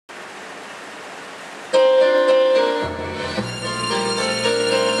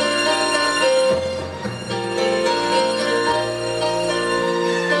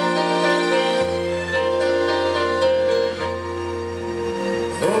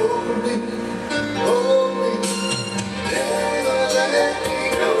hold me, hold me, never let me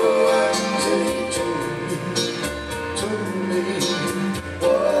go until you told me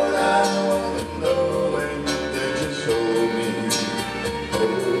what I want to know, and then just hold me,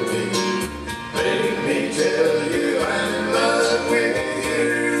 make me tell you I'm in love with you.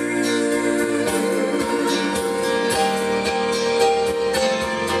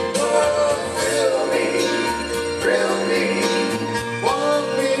 Oh, thrill me, walk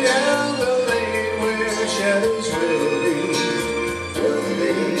me down the lane where shadows will be.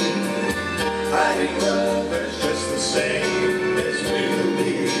 Hiding lovers just the same as we'll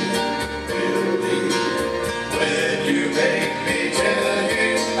be. When you make me tell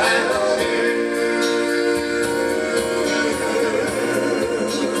you I love you.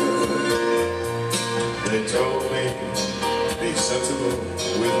 They told me, be sensible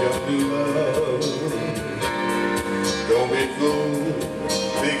with your new love. Don't be fooled,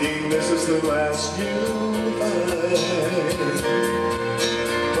 thinking this is the last you'll find.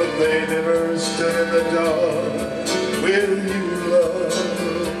 But they never stood in the dark with you, love.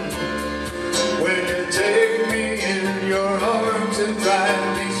 When you take me in your arms and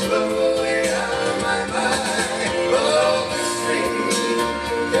drive me slowly out of my mind. Oh, kiss me,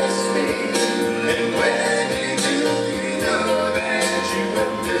 and when you do, you know that you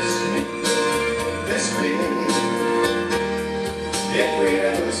will miss me. If we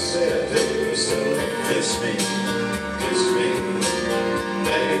ever said to so, kiss me,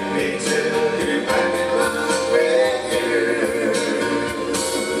 make me tell you I'm in love with you.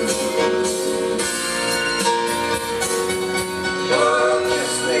 Oh,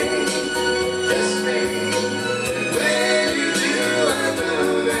 kiss me, and when you do, I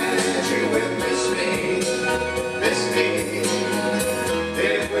know that you will miss me.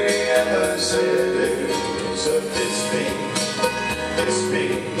 If we ever said to so, kiss me,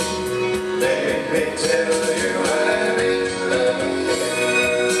 make me tell you